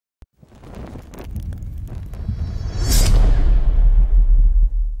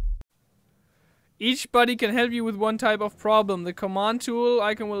Each buddy can help you with one type of problem. The command tool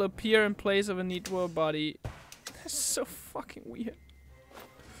icon will appear in place of a need for a buddy. That's so fucking weird.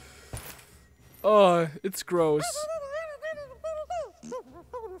 Oh, it's gross.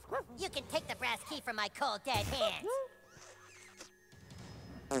 You can take the brass key from my cold dead hands.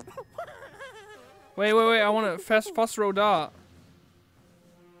 Wait, I want a fast phosphoro dart.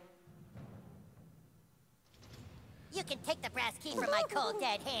 You can take the brass key from my cold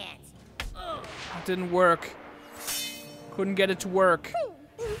dead hands. It didn't work. Couldn't get it to work.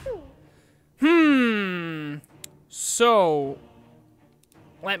 So,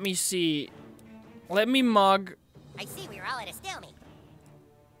 let me see. Let me mug. I see we were all at a stalemate.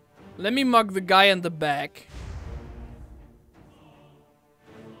 Let me mug the guy in the back.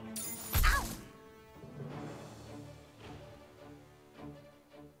 Ow!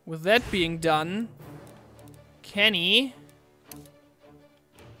 With that being done, Kenny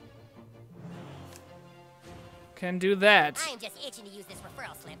can do that. I am just itching to use this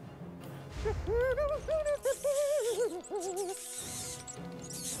referral slip.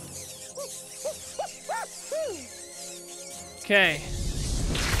 Okay.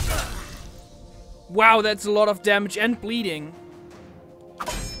 Wow, that's a lot of damage and bleeding.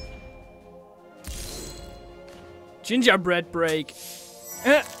 Gingerbread break.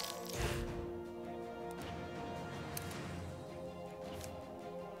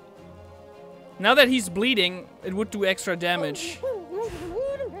 Now that he's bleeding, it would do extra damage.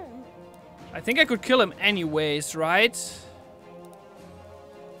 I think I could kill him anyways, right?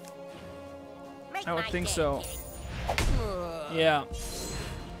 I would think so. Yeah.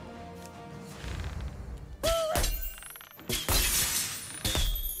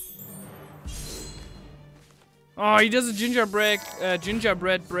 Oh, he does a gingerbread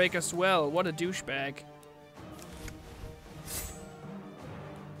break as well. What a douchebag.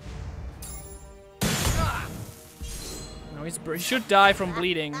 No, he should die from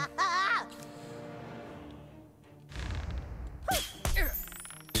bleeding.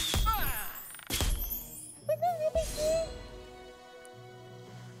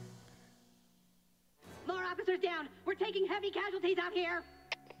 More officers down. We're taking heavy casualties out here.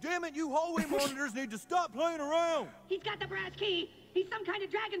 Damn it, you hallway monitors need to stop playing around. He's got the brass key. He's some kind of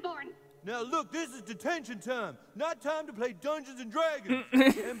dragonborn. Now look, this is detention time, not time to play Dungeons and Dragons.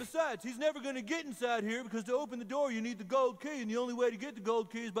 And besides, he's never gonna get inside here because to open the door you need the gold key, and the only way to get the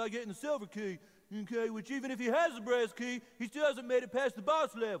gold key is by getting the silver key. Okay, which even if he has the brass key, he still hasn't made it past the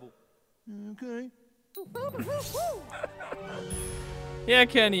boss level. Okay. Yeah,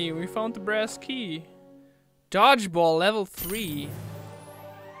 Kenny, we found the brass key. Dodgeball level 3.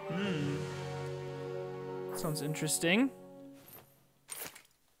 Sounds interesting.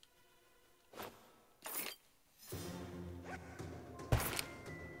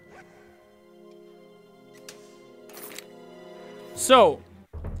 So,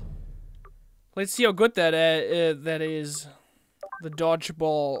 let's see how good that is. The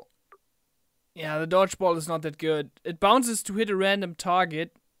dodgeball. Yeah, the dodgeball is not that good. It bounces to hit a random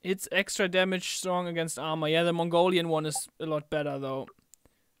target. It's extra damage, strong against armor. Yeah, the Mongolian one is a lot better though.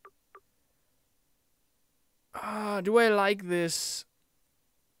 Do I like this?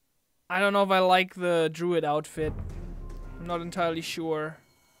 I don't know if I like the druid outfit. I'm not entirely sure.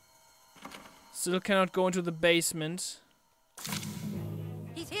 Still cannot go into the basement.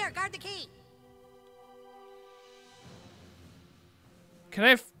 He's here. Guard the key. Can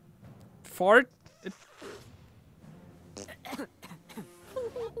I fart?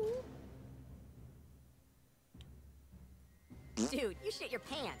 Dude, you shit your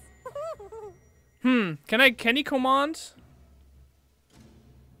pants. Can he command?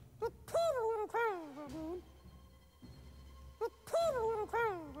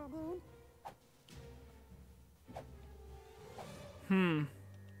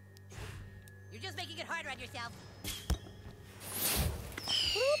 You're just making it harder on yourself.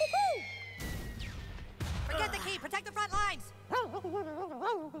 Forget the key. Protect the front lines.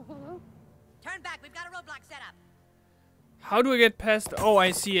 Turn back. We've got a roadblock set up. How do I get past? Oh,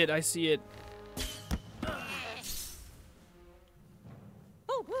 I see it. I see it.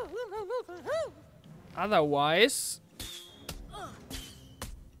 Otherwise,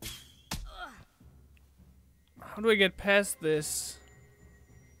 how do I get past this?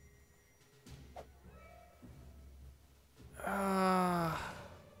 I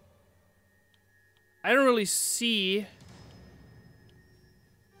don't really see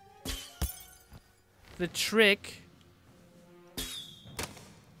the trick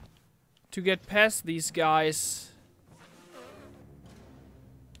to get past these guys.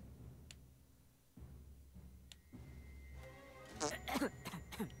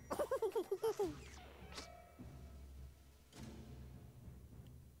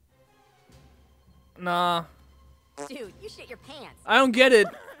 Nah. Dude, you shit your pants. I don't get it.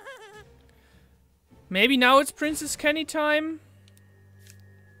 Maybe now it's Princess Kenny time?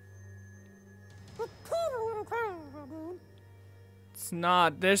 It's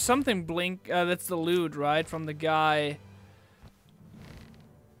not. There's something blink. That's the loot, right? From the guy.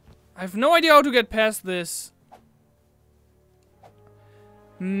 I have no idea how to get past this.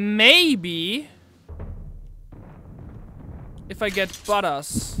 Maybe if I get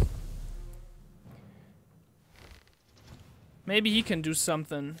Butters. Maybe he can do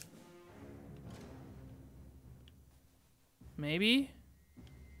something. Maybe?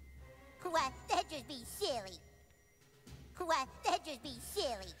 What? That'd just be silly. What? That'd just be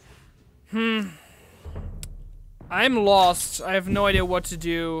silly. I'm lost. I have no idea what to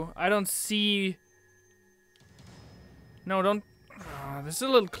do. I don't see... No, don't... this is a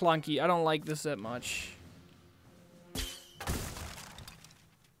little clunky. I don't like this that much.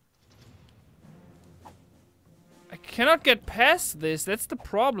 I cannot get past this. That's the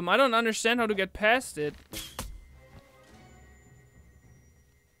problem. I don't understand how to get past it.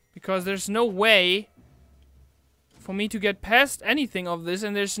 Because there's no way for me to get past anything of this,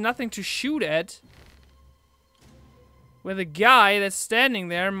 and there's nothing to shoot at where the guy that's standing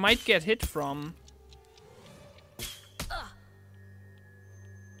there might get hit from.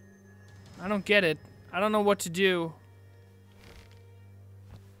 I don't get it. I don't know what to do.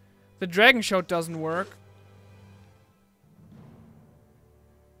 The dragon shout doesn't work.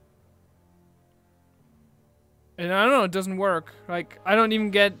 And I don't know, it doesn't work. Like, I don't even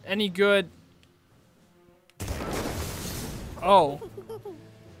get any good... Oh.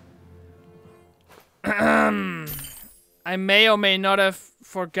 I may or may not have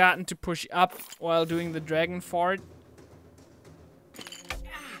forgotten to push up while doing the dragon fart.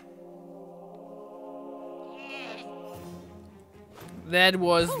 That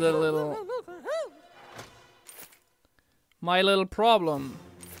was the little... my little problem.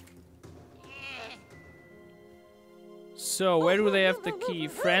 So, where do they have the key?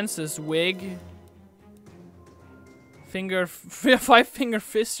 Francis wig. Five finger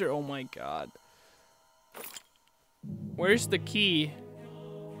fister. Oh my god. Where's the key?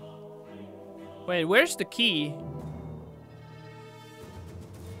 Wait, where's the key?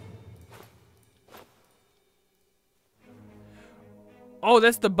 Oh,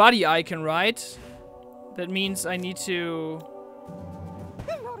 that's the buddy icon, right? That means I need to...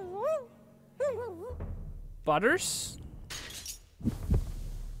 Butters?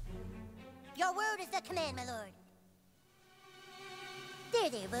 Your word is the command, my lord.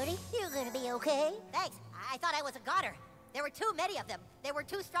 There, buddy. You're gonna be okay. Thanks. I thought I was a goner. There were too many of them. They were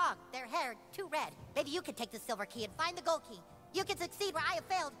too strong. Their hair too red. Maybe you can take the silver key and find the gold key. You can succeed where I have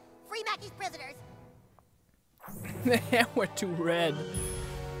failed. Free Mackey's prisoners. The hair were too red.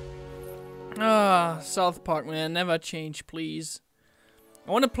 Ah, South Park, man. Never change, please.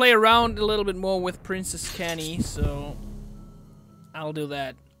 I want to play around a little bit more with Princess Kenny, so... I'll do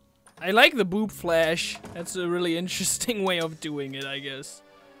that. I like the boob flash. That's a really interesting way of doing it, I guess.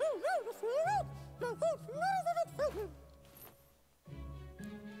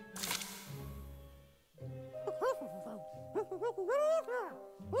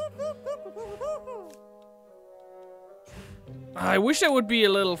 I wish I would be a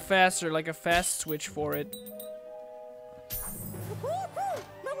little faster, like a fast switch for it.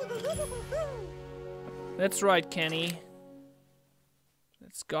 That's right, Kenny.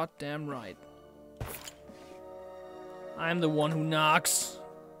 That's goddamn right. I'm the one who knocks.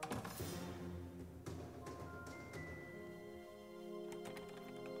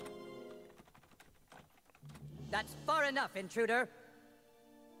 That's far enough, intruder.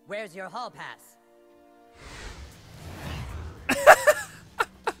 Where's your hall pass?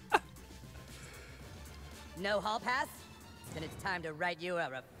 No hall pass? Then it's time to write you a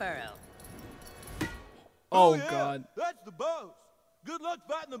referral. Oh, yeah, God. That's the boss. Good luck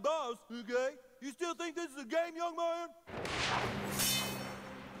fighting the boss, okay? You still think this is a game, young man?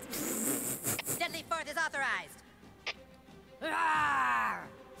 Deadly Fourth is authorized. Arrgh!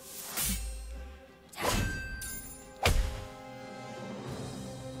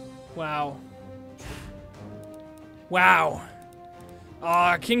 Wow. Wow.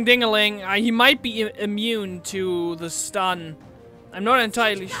 Ah, King Dingaling. He might be immune to the stun. I'm not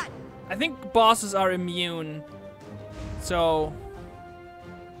entirely sure. I think bosses are immune. So...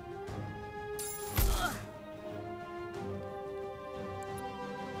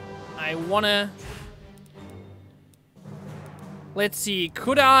 I wanna... Let's see,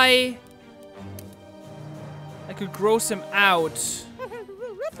 could I could gross him out.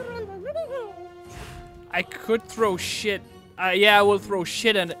 I could throw shit Yeah, I will throw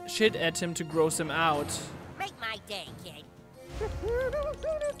shit at him to gross him out. Make my day, kid.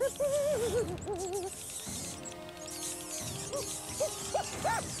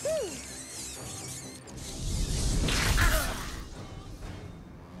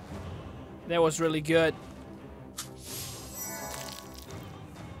 That was really good.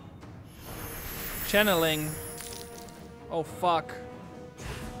 Channeling. Oh fuck.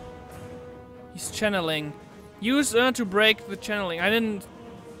 He's channeling. Use to break the channeling. I don't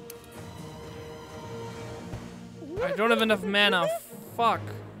have enough mana. Fuck.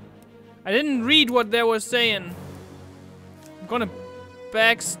 I didn't read what they were saying. I'm gonna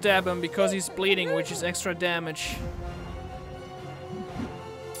backstab him because he's bleeding, which is extra damage.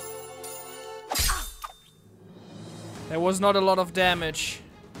 There was not a lot of damage.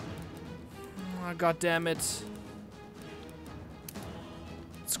 Oh, God damn it.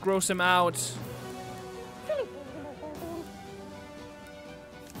 Let's gross him out.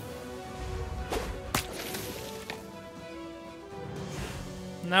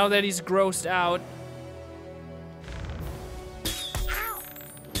 Now that he's grossed out.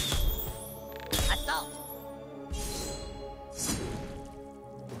 Assault.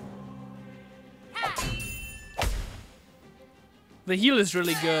 The heal is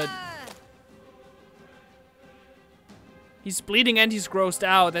really good. He's bleeding and he's grossed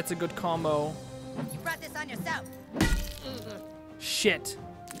out. That's a good combo. You brought this on yourself. Shit.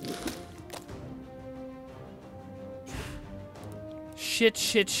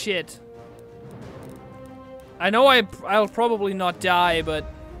 Shit. I know I'll probably not die,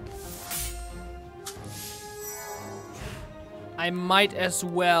 but I might as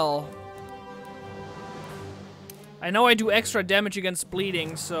well. I know I do extra damage against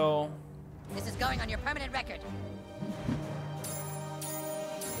bleeding, so... This is going on your permanent record.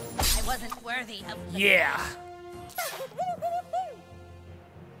 I wasn't worthy of... Yeah!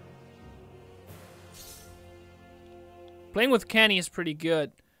 Playing with Kenny is pretty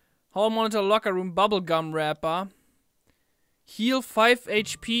good. Hall monitor locker room bubblegum wrapper. Heal 5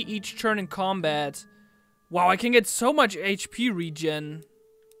 HP each turn in combat. Wow, I can get so much HP regen.